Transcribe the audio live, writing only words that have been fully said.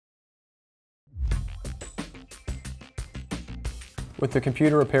With the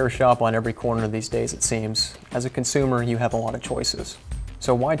computer repair shop on every corner these days, it seems, as a consumer you have a lot of choices.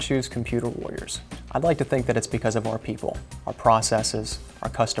 So why choose Computer Warriors? I'd like to think that it's because of our people, our processes, our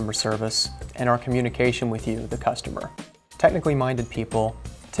customer service, and our communication with you, the customer. Technically minded people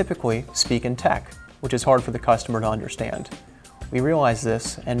typically speak in tech, which is hard for the customer to understand. We realize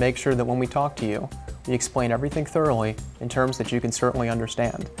this and make sure that when we talk to you, we explain everything thoroughly in terms that you can certainly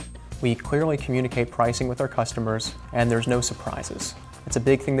understand. We clearly communicate pricing with our customers, and there's no surprises. It's a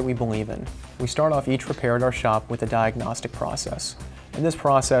big thing that we believe in. We start off each repair at our shop with a diagnostic process. In this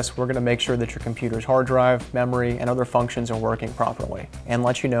process, we're going to make sure that your computer's hard drive, memory, and other functions are working properly, and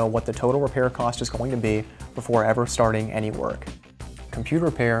let you know what the total repair cost is going to be before ever starting any work. Computer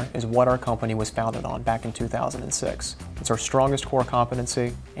repair is what our company was founded on back in 2006. It's our strongest core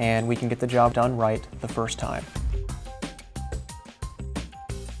competency, and we can get the job done right the first time.